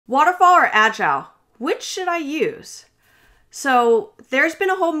Waterfall or Agile? Which should I use? So there's been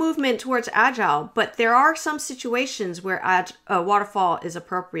a whole movement towards Agile, but there are some situations where Waterfall is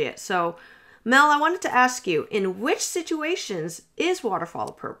appropriate. So Mel, I wanted to ask you, in which situations is Waterfall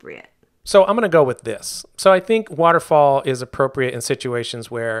appropriate? So I'm going to go with this. So I think Waterfall is appropriate in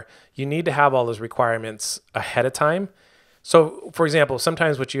situations where you need to have all those requirements ahead of time. So for example,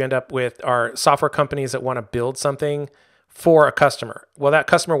 sometimes what you end up with are software companies that want to build something for a customer. Well, that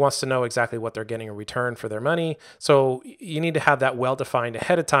customer wants to know exactly what they're getting in return for their money. So you need to have that well-defined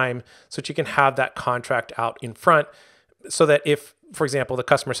ahead of time so that you can have that contract out in front so that if, for example, the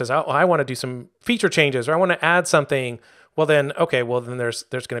customer says, oh, I want to do some feature changes or I want to add something, well then, okay, well then there's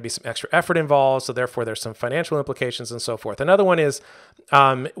going to be some extra effort involved. So therefore there's some financial implications and so forth. Another one is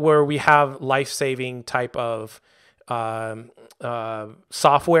where we have life-saving type of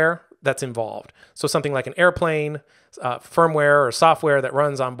software that's involved. So something like an airplane, firmware or software that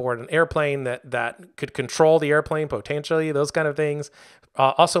runs on board an airplane that could control the airplane potentially, those kind of things.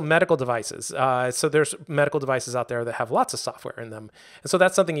 Also medical devices. So there's medical devices out there that have lots of software in them. And so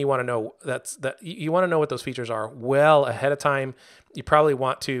that's something you want to know. You want to know what those features are well ahead of time. You probably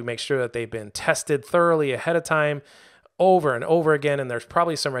want to make sure that they've been tested thoroughly ahead of time over and over again. And there's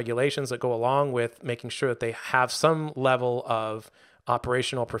probably some regulations that go along with making sure that they have some level of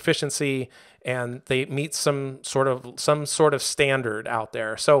operational proficiency and they meet some sort of standard out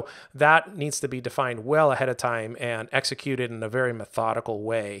there. So that needs to be defined well ahead of time and executed in a very methodical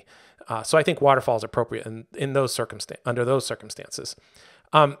way. So I think Waterfall is appropriate under those circumstances.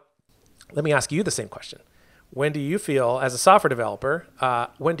 Let me ask you the same question. When do you feel, as a software developer,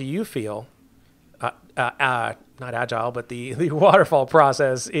 when do you feel not Agile, but the Waterfall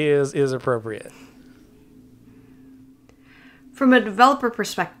process is appropriate? From a developer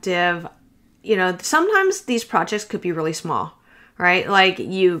perspective, sometimes these projects could be really small, right? Like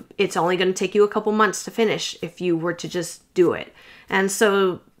it's only going to take you a couple months to finish if you were to just do it. And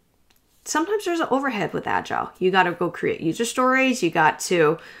so sometimes there's an overhead with Agile. You got to go create user stories. You got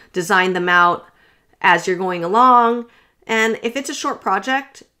to design them out as you're going along. And if it's a short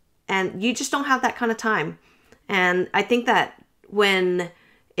project and you just don't have that kind of time. And I think that when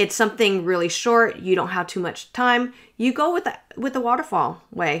it's something really short, you don't have too much time, you go with the Waterfall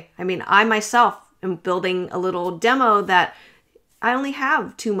way. I mean, I myself am building a little demo that I only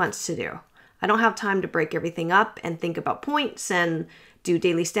have 2 months to do. I don't have time to break everything up and think about points and do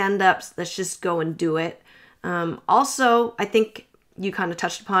daily stand-ups. Let's just go and do it. Also, I think you kind of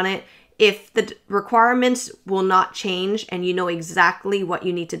touched upon it. If the requirements will not change and you know exactly what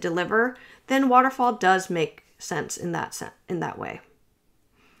you need to deliver, then Waterfall does make sense in that way.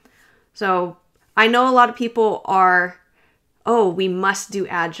 So I know a lot of people are, we must do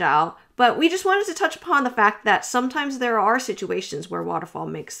Agile, but we just wanted to touch upon the fact that sometimes there are situations where Waterfall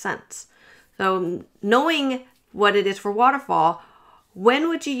makes sense. So knowing what it is for Waterfall, when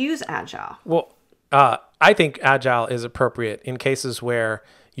would you use Agile? Well, I think Agile is appropriate in cases where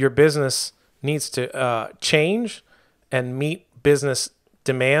your business needs to change and meet business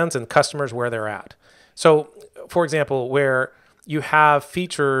demands and customers where they're at. So, for example, where you have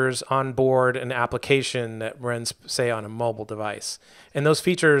features on board an application that runs, say, on a mobile device, and those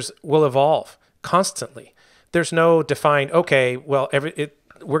features will evolve constantly. There's no defined, okay, well,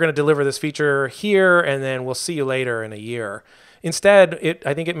 we're going to deliver this feature here, and then we'll see you later in a year. Instead,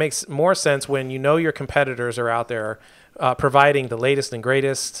 I think it makes more sense when you know your competitors are out there providing the latest and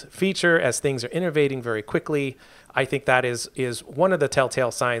greatest feature as things are innovating very quickly. I think that is one of the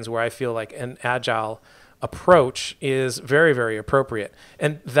telltale signs where I feel like an Agile approach is very, very appropriate.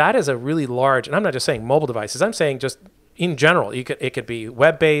 And that is a really large, and I'm not just saying mobile devices, I'm saying just in general, it could be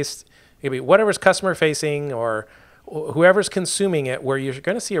web-based, it could be whatever's customer facing or whoever's consuming it, where you're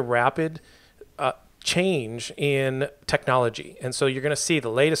going to see a rapid change in technology. And so you're going to see the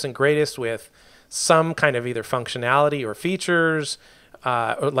latest and greatest with some kind of either functionality or features,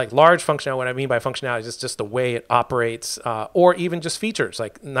 or like large functionality. What I mean by functionality is just the way it operates, or even just features,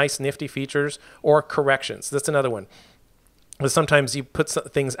 like nice nifty features or corrections. That's another one. But sometimes you put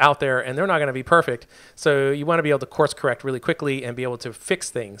things out there and they're not going to be perfect. So you want to be able to course correct really quickly and be able to fix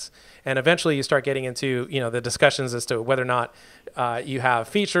things. And eventually you start getting into, the discussions as to whether or not you have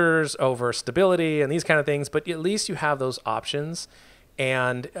features over stability and these kind of things, but at least you have those options.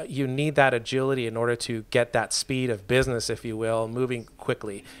 And you need that agility in order to get that speed of business, if you will, moving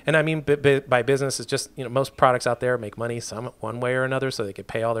quickly. And I mean by business, it's just, most products out there make money some one way or another so they can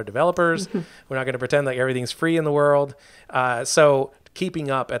pay all their developers. We're not going to pretend like everything's free in the world. So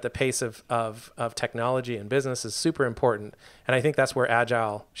keeping up at the pace of technology and business is super important. And I think that's where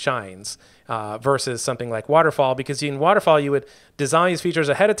Agile shines versus something like Waterfall, because in Waterfall, you would design these features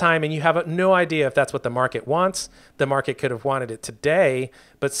ahead of time and you have no idea if that's what the market wants. The market could have wanted it today,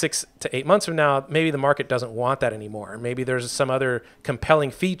 but 6 to 8 months from now, maybe the market doesn't want that anymore. Maybe there's some other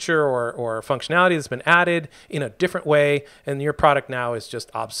compelling feature or functionality that's been added in a different way, and your product now is just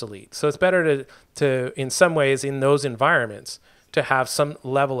obsolete. So it's better to in some ways, in those environments, to have some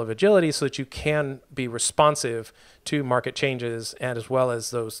level of agility so that you can be responsive to market changes, and as well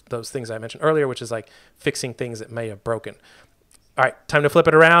as those things I mentioned earlier, which is like fixing things that may have broken. All right, time to flip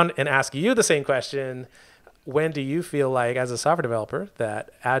it around and ask you the same question. When do you feel like, as a software developer,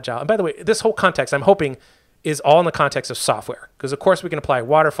 that Agile, and by the way, this whole context, I'm hoping, is all in the context of software, because of course we can apply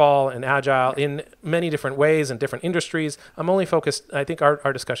Waterfall and Agile in many different ways in different industries. I'm only focused, I think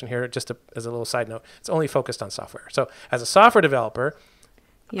our discussion here, as a little side note, it's only focused on software. So as a software developer,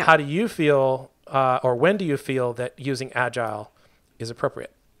 how do you feel, or when do you feel that using Agile is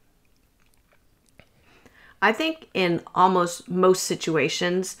appropriate? I think in almost most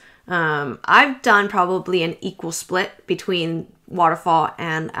situations, I've done probably an equal split between Waterfall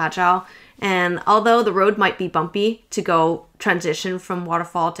and Agile. And although the road might be bumpy to go transition from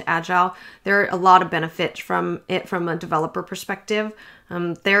Waterfall to Agile, there are a lot of benefits from it from a developer perspective.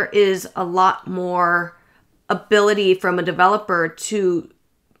 There is a lot more ability from a developer to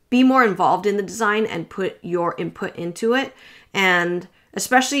be more involved in the design and put your input into it. And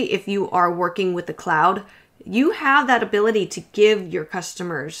especially if you are working with the cloud, you have that ability to give your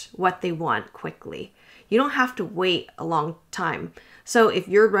customers what they want quickly. You don't have to wait a long time. So if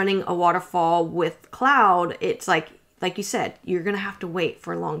you're running a Waterfall with cloud, it's like you said, you're going to have to wait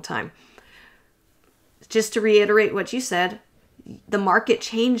for a long time. Just to reiterate what you said, the market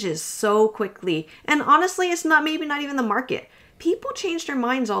changes so quickly. And honestly, it's maybe not even the market. People change their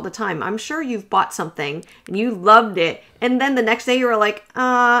minds all the time. I'm sure you've bought something and you loved it, and then the next day you were like,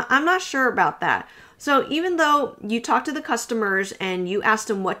 I'm not sure about that. So even though you talk to the customers and you ask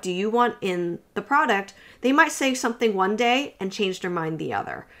them, what do you want in the product, they might say something one day and change their mind the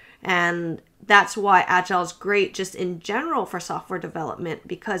other. And that's why Agile is great just in general for software development,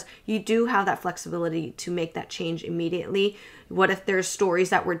 because you do have that flexibility to make that change immediately. What if there's stories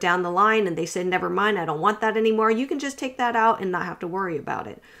that were down the line and they said, never mind, I don't want that anymore? You can just take that out and not have to worry about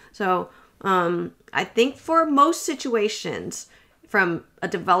it. So I think for most situations, from a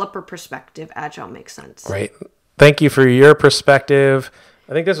developer perspective, Agile makes sense. Great. Thank you for your perspective.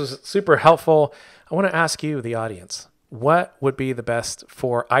 I think this was super helpful. I want to ask you, the audience, what would be the best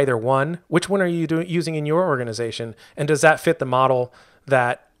for either one? Which one are you using in your organization? And does that fit the model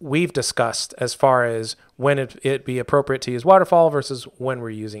that we've discussed as far as when it be appropriate to use Waterfall versus when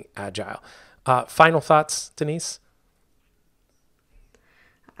we're using Agile? Final thoughts, Denise?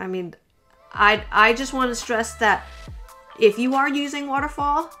 I mean, I just want to stress that if you are using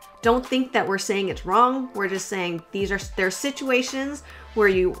Waterfall, don't think that we're saying it's wrong. We're just saying there's situations where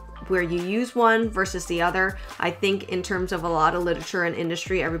you use one versus the other. I think in terms of a lot of literature and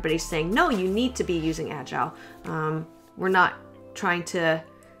industry, everybody's saying, no, you need to be using Agile. We're not trying to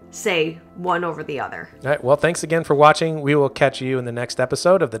say one over the other. All right. Well, thanks again for watching. We will catch you in the next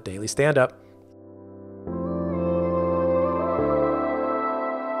episode of the Daily Stand-Up.